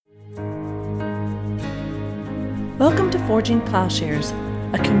Welcome to Forging Plowshares,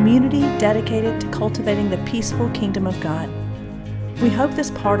 a community dedicated to cultivating the peaceful kingdom of God. We hope this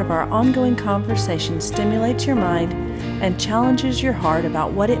part of our ongoing conversation stimulates your mind and challenges your heart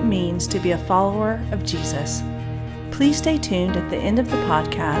about what it means to be a follower of Jesus. Please stay tuned at the end of the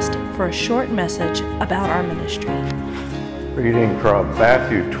podcast for a short message about our ministry. Reading from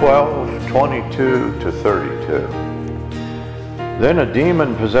Matthew 12:22 to 32. Then a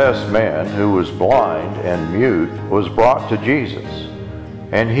demon-possessed man who was blind and mute was brought to Jesus,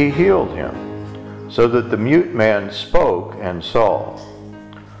 and he healed him, so that the mute man spoke and saw.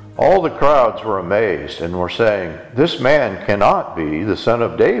 All the crowds were amazed and were saying, "This man cannot be the son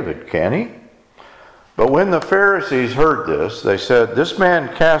of David, can he?" But when the Pharisees heard this, they said, "This man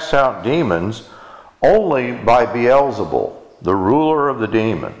casts out demons only by Beelzebul, the ruler of the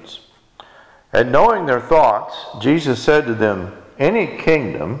demons." And knowing their thoughts, Jesus said to them, "Any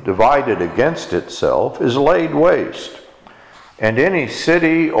kingdom divided against itself is laid waste, and any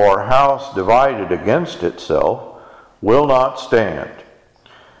city or house divided against itself will not stand.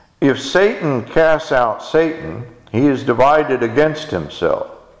 If Satan casts out Satan, he is divided against himself.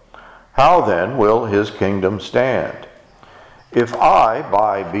 How then will his kingdom stand? If I,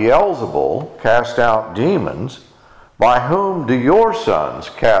 by Beelzebul, cast out demons, by whom do your sons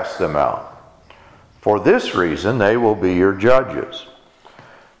cast them out? For this reason they will be your judges.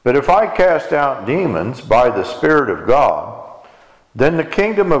 But if I cast out demons by the Spirit of God, then the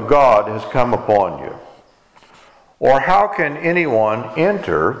kingdom of God has come upon you. Or how can anyone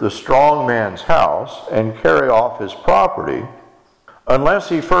enter the strong man's house and carry off his property unless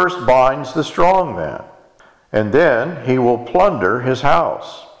he first binds the strong man? And then he will plunder his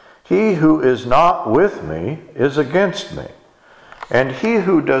house. He who is not with me is against me, and he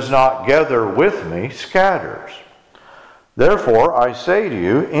who does not gather with me scatters. Therefore I say to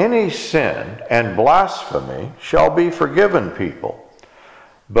you, any sin and blasphemy shall be forgiven people,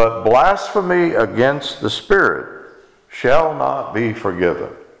 but blasphemy against the Spirit shall not be forgiven.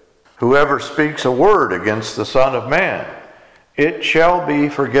 Whoever speaks a word against the Son of Man, it shall be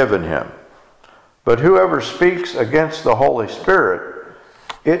forgiven him. But whoever speaks against the Holy Spirit,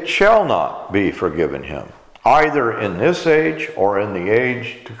 it shall not be forgiven him, either in this age or in the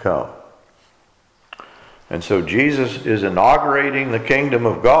age to come. And so Jesus is inaugurating the kingdom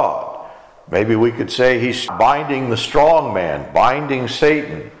of God. Maybe we could say he's binding the strong man, binding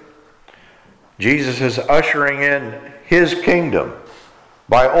Satan. Jesus is ushering in his kingdom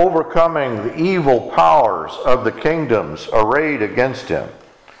by overcoming the evil powers of the kingdoms arrayed against him.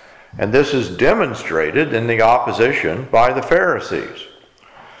 And this is demonstrated in the opposition by the Pharisees.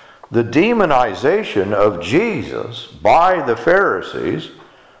 The demonization of Jesus by the Pharisees,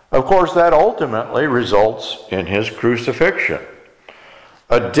 of course, that ultimately results in his crucifixion,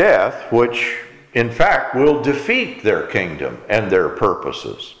 a death which, in fact, will defeat their kingdom and their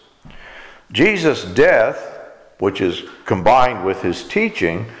purposes. Jesus' death, which is combined with his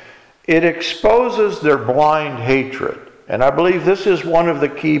teaching, it exposes their blind hatred. And I believe this is one of the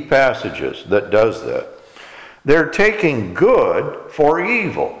key passages that does that. They're taking good for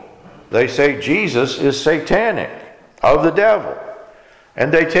evil. They say Jesus is satanic, of the devil. And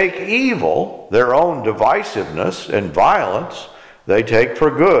they take evil, their own divisiveness and violence, they take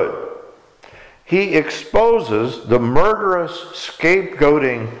for good. He exposes the murderous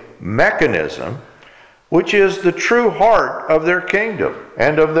scapegoating mechanism, which is the true heart of their kingdom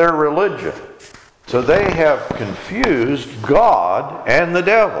and of their religion. So they have confused God and the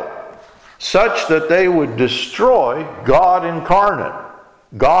devil, such that they would destroy God incarnate,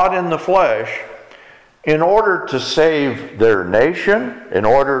 God in the flesh, in order to save their nation, in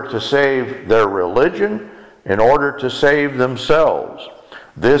order to save their religion, in order to save themselves.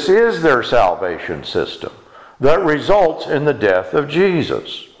 This is their salvation system that results in the death of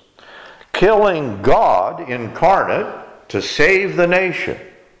Jesus. Killing God incarnate to save the nation,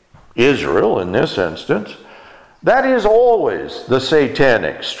 Israel in this instance, that is always the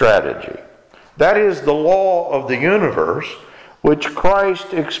satanic strategy. That is the law of the universe which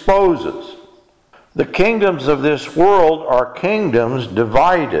Christ exposes. The kingdoms of this world are kingdoms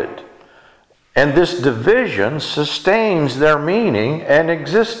divided, and this division sustains their meaning and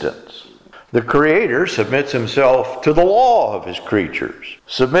existence. The Creator submits himself to the law of his creatures,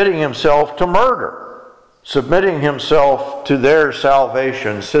 submitting himself to murder, submitting himself to their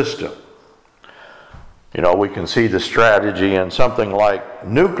salvation system. You know, we can see the strategy in something like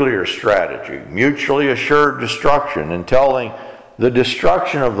nuclear strategy, mutually assured destruction, and telling the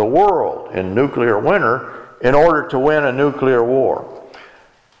destruction of the world in nuclear winter in order to win a nuclear war.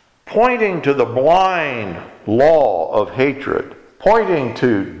 Pointing to the blind law of hatred, pointing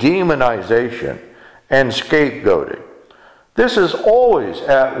to demonization and scapegoating. This is always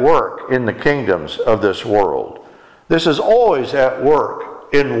at work in the kingdoms of this world. This is always at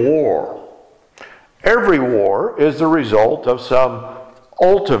work in war. Every war is the result of some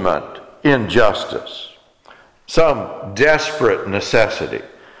ultimate injustice, some desperate necessity,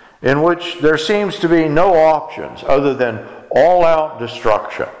 in which there seems to be no options other than all-out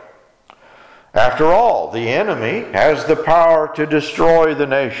destruction. After all, the enemy has the power to destroy the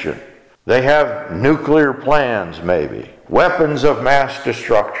nation. They have nuclear plans, maybe, weapons of mass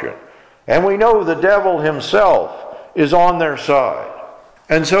destruction. And we know the devil himself is on their side.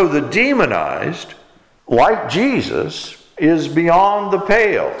 And so the demonized, like Jesus, is beyond the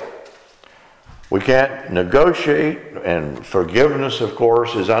pale. We can't negotiate, and forgiveness, of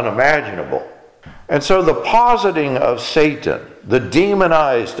course, is unimaginable. And so the positing of Satan, the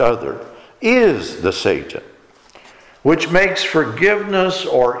demonized other, is the Satan, which makes forgiveness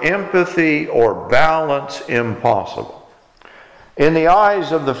or empathy or balance impossible. In the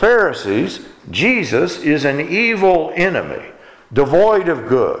eyes of the Pharisees, Jesus is an evil enemy, devoid of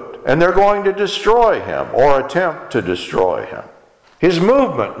good, and they're going to destroy him or attempt to destroy him. His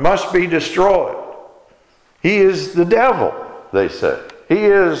movement must be destroyed. He is the devil, they say. He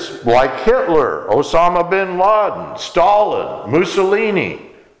is like Hitler, Osama bin Laden, Stalin,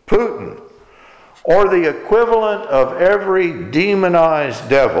 Mussolini, Putin, or the equivalent of every demonized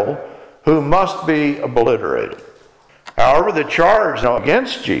devil who must be obliterated. However, the charge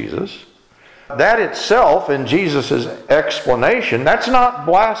against Jesus, that itself in Jesus' explanation, that's not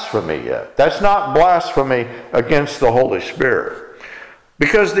blasphemy yet. That's not blasphemy against the Holy Spirit.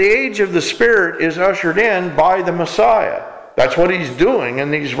 Because the age of the Spirit is ushered in by the Messiah. That's what he's doing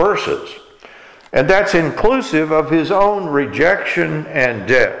in these verses. And that's inclusive of his own rejection and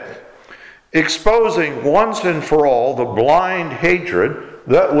death, exposing once and for all the blind hatred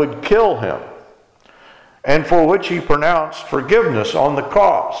that would kill him, and for which he pronounced forgiveness on the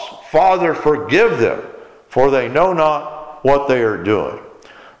cross. Father, forgive them, for they know not what they are doing.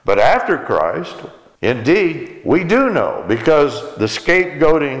 But after Christ, indeed, we do know, because the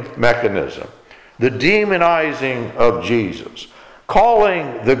scapegoating mechanism, the demonizing of Jesus,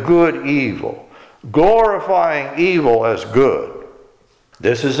 calling the good evil, glorifying evil as good,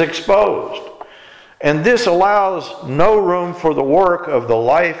 this is exposed. And this allows no room for the work of the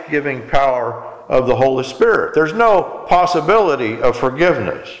life-giving power of the Holy Spirit. There's no possibility of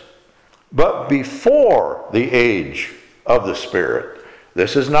forgiveness. But before the age of the Spirit,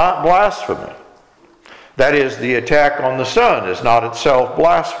 this is not blasphemy. That is, the attack on the Son is not itself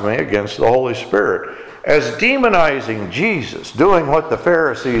blasphemy against the Holy Spirit. As demonizing Jesus, doing what the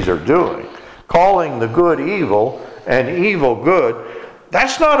Pharisees are doing, calling the good evil and evil good,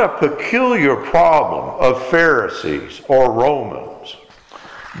 that's not a peculiar problem of Pharisees or Romans.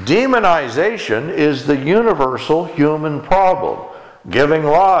 Demonization is the universal human problem, giving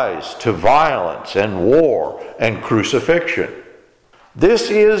rise to violence and war and crucifixion. This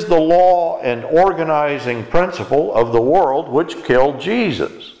is the law and organizing principle of the world which killed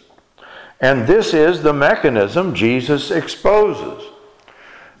Jesus. And this is the mechanism Jesus exposes.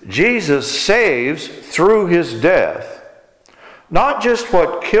 Jesus saves through his death not just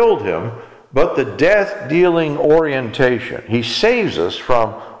what killed him, but the death-dealing orientation. He saves us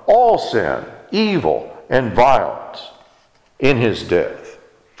from all sin, evil, and violence in his death.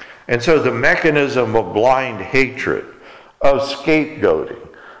 And so the mechanism of blind hatred, of scapegoating,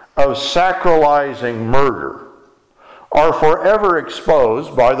 of sacralizing murder, are forever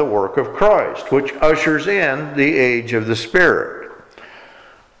exposed by the work of Christ, which ushers in the age of the Spirit.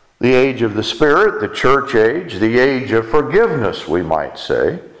 The age of the Spirit, the church age, the age of forgiveness, we might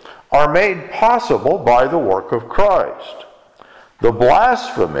say, are made possible by the work of Christ. The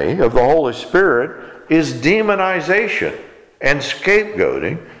blasphemy of the Holy Spirit is demonization and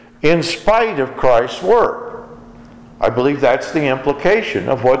scapegoating in spite of Christ's work. I believe that's the implication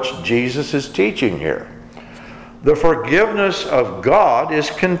of what Jesus is teaching here. The forgiveness of God is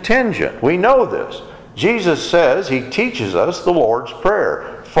contingent. We know this. Jesus says, he teaches us the Lord's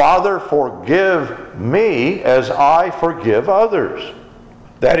Prayer. Father, forgive me as I forgive others.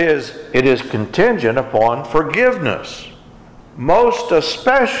 That is, it is contingent upon forgiveness. Most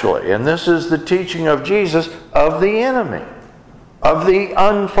especially, and this is the teaching of Jesus, of the enemy, of the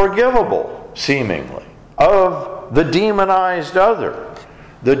unforgivable, seemingly, of the demonized other.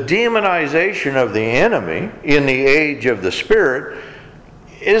 The demonization of the enemy in the age of the Spirit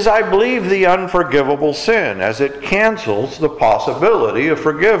is, I believe, the unforgivable sin, as it cancels the possibility of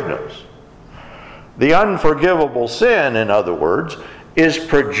forgiveness. The unforgivable sin, in other words, is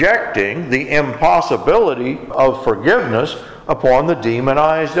projecting the impossibility of forgiveness upon the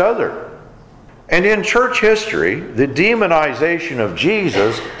demonized other. And in church history, the demonization of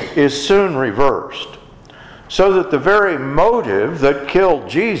Jesus is soon reversed, so that the very motive that killed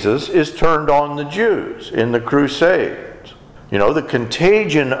Jesus is turned on the Jews in the Crusades. You know, the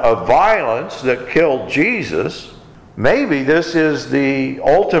contagion of violence that killed Jesus, maybe this is the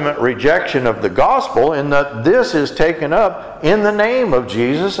ultimate rejection of the gospel, in that this is taken up in the name of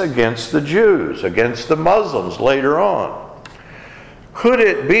Jesus against the Jews, against the Muslims later on. Could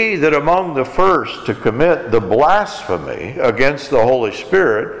it be that among the first to commit the blasphemy against the Holy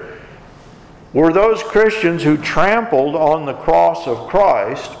Spirit were those Christians who trampled on the cross of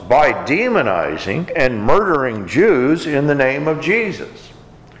Christ by demonizing and murdering Jews in the name of Jesus?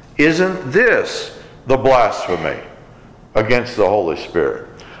 Isn't this the blasphemy against the Holy Spirit?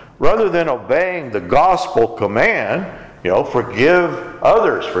 Rather than obeying the gospel command, forgive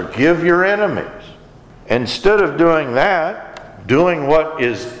others, forgive your enemies. Instead of doing that, doing what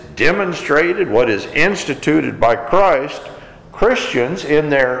is demonstrated, what is instituted by Christ, Christians in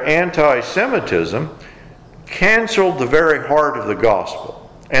their anti-Semitism canceled the very heart of the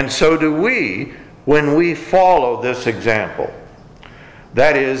gospel. And so do we when we follow this example.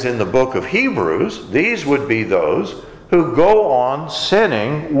 That is, in the book of Hebrews, these would be those who go on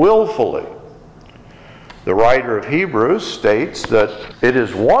sinning willfully. The writer of Hebrews states that it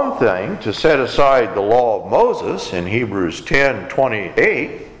is one thing to set aside the law of Moses in Hebrews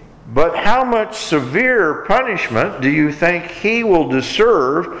 10:28, but how much severe punishment do you think he will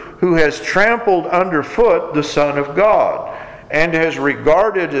deserve who has trampled underfoot the Son of God and has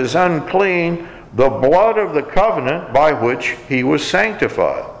regarded as unclean the blood of the covenant by which he was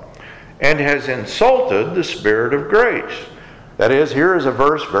sanctified, and has insulted the Spirit of grace? That is, here is a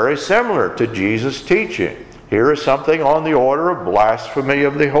verse very similar to Jesus' teaching. Here is something on the order of blasphemy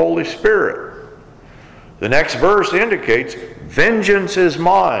of the Holy Spirit. The next verse indicates, "Vengeance is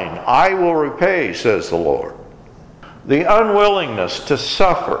mine, I will repay, says the Lord." The unwillingness to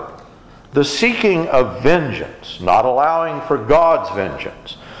suffer, the seeking of vengeance, not allowing for God's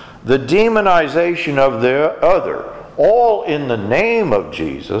vengeance, the demonization of the other, all in the name of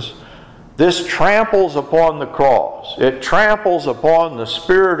Jesus, this tramples upon the cross. It tramples upon the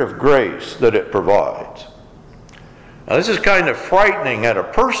Spirit of grace that it provides. Now, this is kind of frightening at a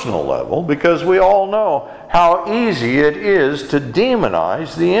personal level, because we all know how easy it is to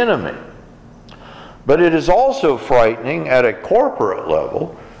demonize the enemy. But it is also frightening at a corporate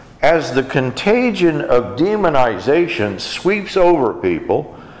level, as the contagion of demonization sweeps over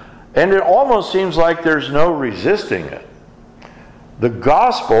people, and it almost seems like there's no resisting it. The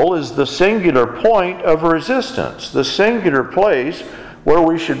gospel is the singular point of resistance, the singular place where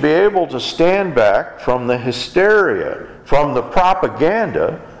we should be able to stand back from the hysteria, from the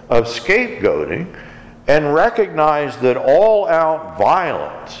propaganda of scapegoating, and recognize that all-out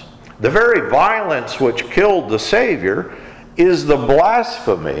violence, the very violence which killed the Savior, is the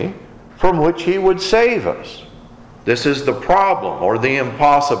blasphemy from which he would save us. This is the problem, or the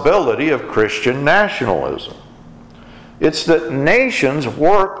impossibility, of Christian nationalism. It's that nations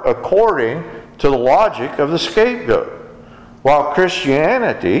work according to the logic of the scapegoat, while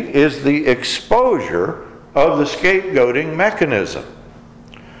Christianity is the exposure of the scapegoating mechanism.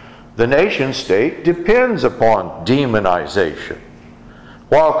 The nation state depends upon demonization,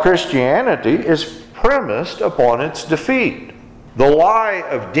 while Christianity is premised upon its defeat. The lie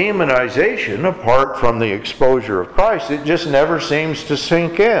of demonization, apart from the exposure of Christ, it just never seems to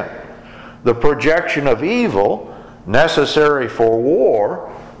sink in. The projection of evil necessary for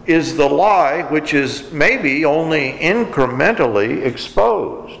war is the lie which is maybe only incrementally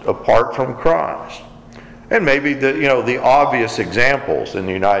exposed apart from Christ. And maybe the obvious examples in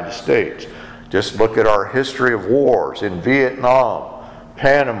the United States. Just look at our history of wars in Vietnam,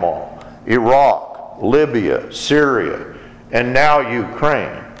 Panama, Iraq, Libya, Syria, and now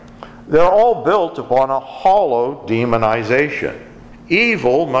Ukraine. They're all built upon a hollow demonization.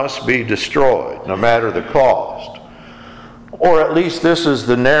 Evil must be destroyed, no matter the cost. Or at least this is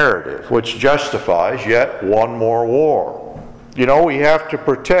the narrative which justifies yet one more war. We have to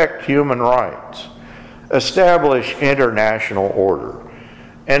protect human rights, establish international order.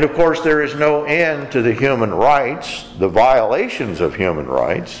 And of course, there is no end to the human rights, the violations of human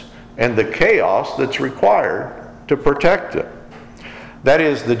rights, and the chaos that's required to protect them. That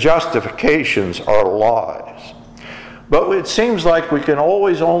is, the justifications are lies. But it seems like we can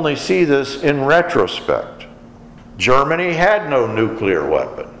always only see this in retrospect. Germany had no nuclear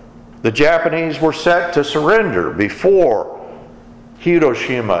weapon. The Japanese were set to surrender before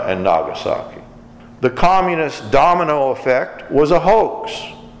Hiroshima and Nagasaki. The communist domino effect was a hoax.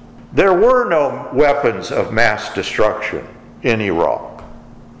 There were no weapons of mass destruction in Iraq.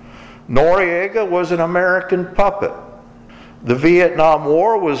 Noriega was an American puppet. The Vietnam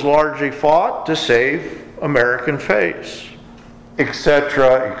War was largely fought to save American face,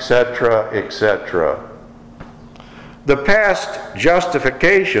 etc., etc., etc. The past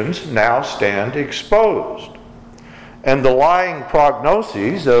justifications now stand exposed, and the lying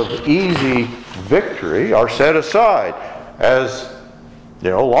prognoses of easy victory are set aside as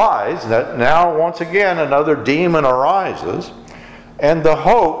lies that now once again another demon arises, and the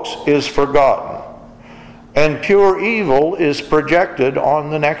hoax is forgotten, and pure evil is projected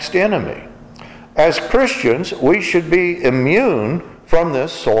on the next enemy. As Christians, we should be immune from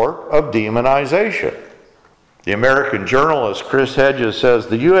this sort of demonization. The American journalist Chris Hedges says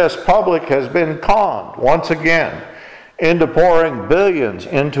the U.S. public has been conned once again into pouring billions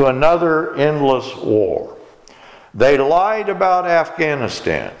into another endless war. They lied about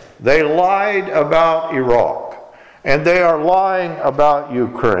Afghanistan. They lied about Iraq. And they are lying about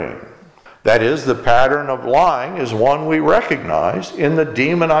Ukraine. That is, the pattern of lying is one we recognize in the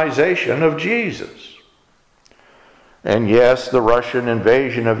demonization of Jesus. And yes, the Russian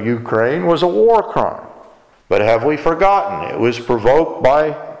invasion of Ukraine was a war crime. But have we forgotten it was provoked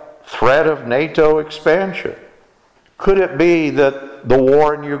by threat of NATO expansion? Could it be that the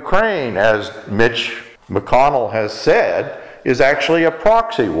war in Ukraine, as Mitch McConnell has said, is actually a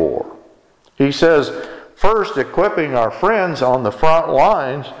proxy war? He says, first, equipping our friends on the front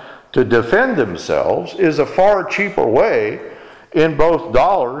lines to defend themselves is a far cheaper way, in both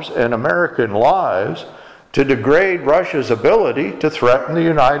dollars and American lives, to degrade Russia's ability to threaten the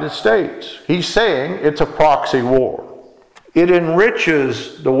United States. He's saying it's a proxy war. It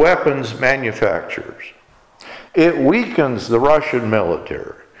enriches the weapons manufacturers. It weakens the Russian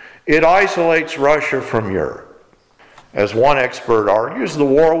military. It isolates Russia from Europe. As one expert argues, the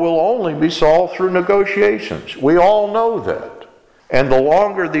war will only be solved through negotiations. We all know that. And the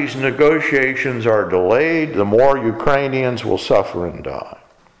longer these negotiations are delayed, the more Ukrainians will suffer and die.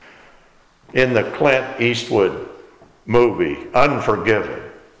 In the Clint Eastwood movie, Unforgiven,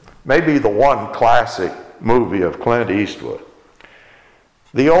 maybe the one classic movie of Clint Eastwood,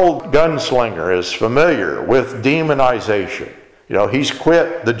 the old gunslinger is familiar with demonization. He's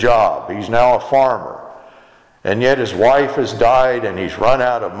quit the job. He's now a farmer. And yet his wife has died and he's run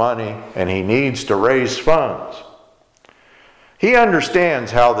out of money and he needs to raise funds. He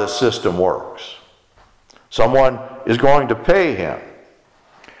understands how this system works. Someone is going to pay him.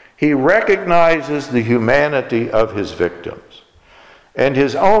 He recognizes the humanity of his victims. And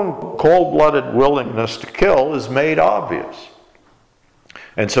his own cold-blooded willingness to kill is made obvious.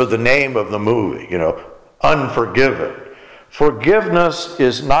 And so the name of the movie, Unforgiven. Forgiveness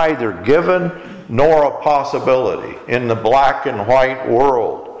is neither given nor a possibility in the black and white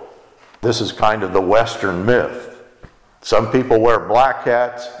world. This is kind of the Western myth. Some people wear black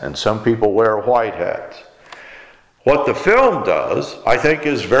hats and some people wear white hats. What the film does, I think,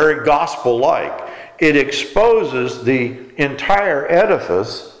 is very gospel-like. It exposes the entire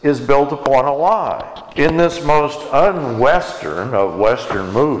edifice is built upon a lie. In this most un-Western of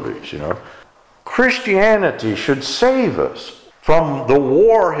Western movies, Christianity should save us from the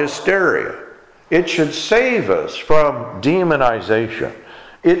war hysteria. It should save us from demonization.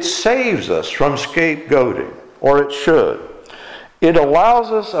 It saves us from scapegoating, or it should. It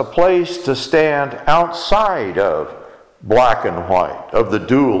allows us a place to stand outside of black and white, of the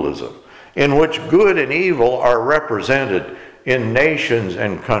dualism, in which good and evil are represented in nations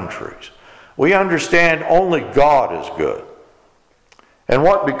and countries. We understand only God is good. And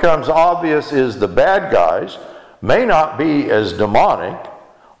what becomes obvious is the bad guys may not be as demonic,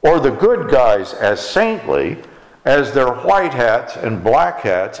 or the good guys as saintly, as their white hats and black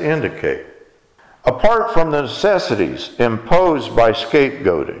hats indicate. Apart from the necessities imposed by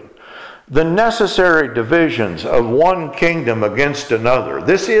scapegoating, the necessary divisions of one kingdom against another,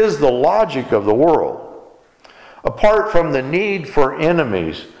 this is the logic of the world. Apart from the need for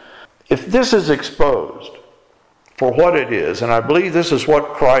enemies, if this is exposed for what it is, and I believe this is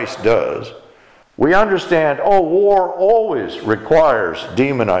what Christ does, we understand, war always requires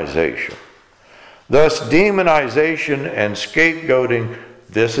demonization. Thus, demonization and scapegoating,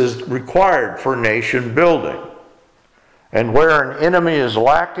 this is required for nation building. And where an enemy is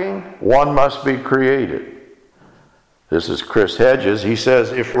lacking, one must be created. This is Chris Hedges. He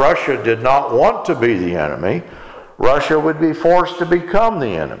says, if Russia did not want to be the enemy, Russia would be forced to become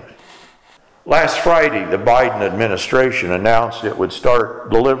the enemy. Last Friday, the Biden administration announced it would start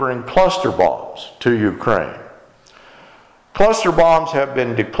delivering cluster bombs to Ukraine. Cluster bombs have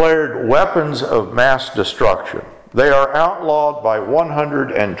been declared weapons of mass destruction. They are outlawed by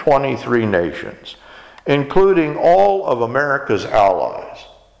 123 nations, including all of America's allies.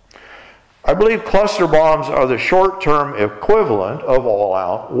 I believe cluster bombs are the short-term equivalent of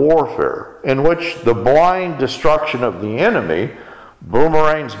all-out warfare, in which the blind destruction of the enemy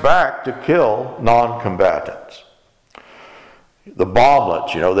boomerangs back to kill non-combatants. The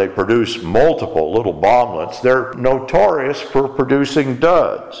bomblets, they produce multiple little bomblets. They're notorious for producing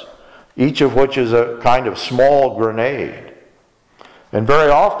duds, each of which is a kind of small grenade. And very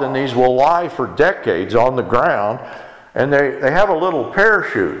often these will lie for decades on the ground, and they have a little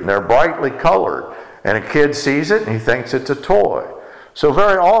parachute, and they're brightly colored. And a kid sees it, and he thinks it's a toy. So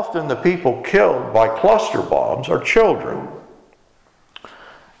very often the people killed by cluster bombs are children.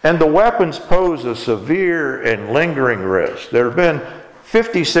 And the weapons pose a severe and lingering risk. There have been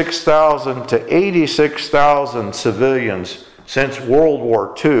 56,000 to 86,000 civilians since World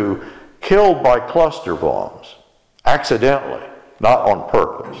War II killed by cluster bombs, accidentally, not on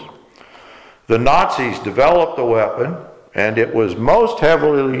purpose. The Nazis developed the weapon, and it was most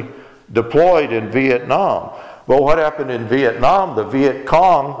heavily deployed in Vietnam. But what happened in Vietnam, the Viet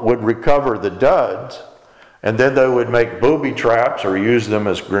Cong would recover the duds, and then they would make booby traps or use them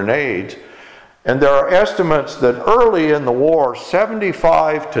as grenades. And there are estimates that early in the war,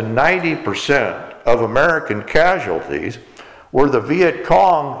 75 to 90% of American casualties were the Viet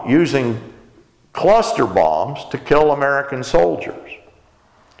Cong using cluster bombs to kill American soldiers.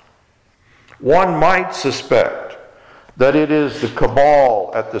 One might suspect that it is the cabal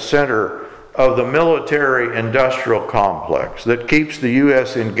at the center of the military-industrial complex that keeps the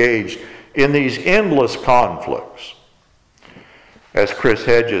U.S. engaged in these endless conflicts. As Chris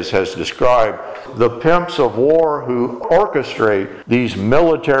Hedges has described, the pimps of war who orchestrate these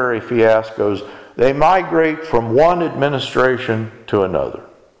military fiascos, they migrate from one administration to another.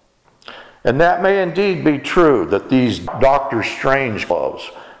 And that may indeed be true, that these Dr.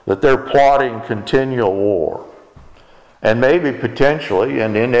 Strangeloves, that they're plotting continual war. And maybe potentially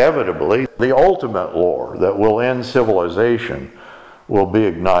and inevitably, the ultimate war that will end civilization will be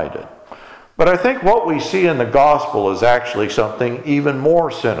ignited. But I think what we see in the gospel is actually something even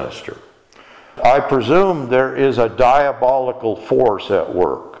more sinister. I presume there is a diabolical force at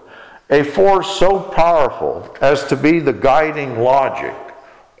work, a force so powerful as to be the guiding logic,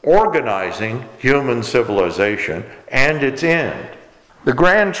 organizing human civilization and its end. The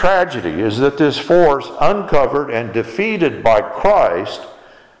grand tragedy is that this force, uncovered and defeated by Christ,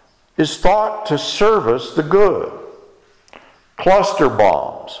 is thought to service the good. Cluster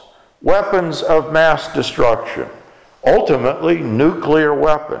bombs, weapons of mass destruction, ultimately nuclear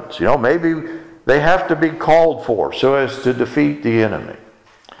weapons. Maybe they have to be called for so as to defeat the enemy.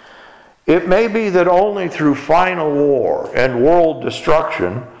 It may be that only through final war and world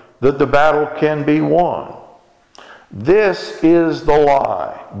destruction that the battle can be won. This is the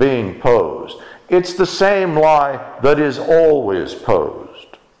lie being posed. It's the same lie that is always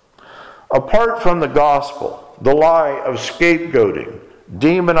posed. Apart from the gospel, the lie of scapegoating,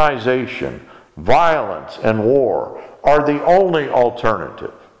 demonization, violence, and war are the only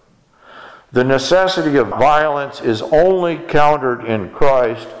alternative. The necessity of violence is only countered in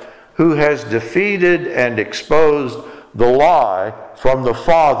Christ, who has defeated and exposed the lie from the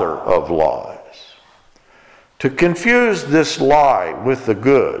father of lies. To confuse this lie with the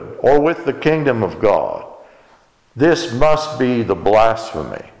good or with the kingdom of God, this must be the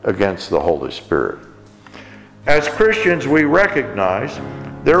blasphemy against the Holy Spirit. As Christians, we recognize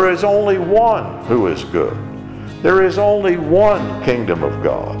there is only one who is good. There is only one kingdom of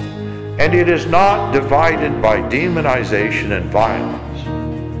God, and it is not divided by demonization and violence,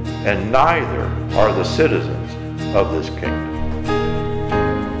 and neither are the citizens of this kingdom.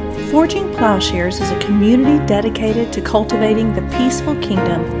 Forging Plowshares is a community dedicated to cultivating the peaceful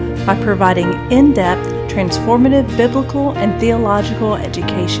kingdom by providing in-depth, transformative biblical and theological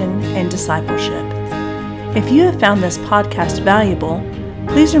education and discipleship. If you have found this podcast valuable,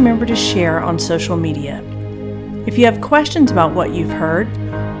 please remember to share on social media. If you have questions about what you've heard,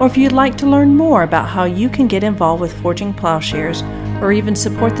 or if you'd like to learn more about how you can get involved with Forging Plowshares or even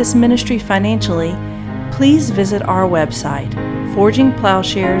support this ministry financially, please visit our website,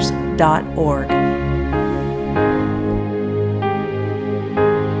 forgingplowshares.org.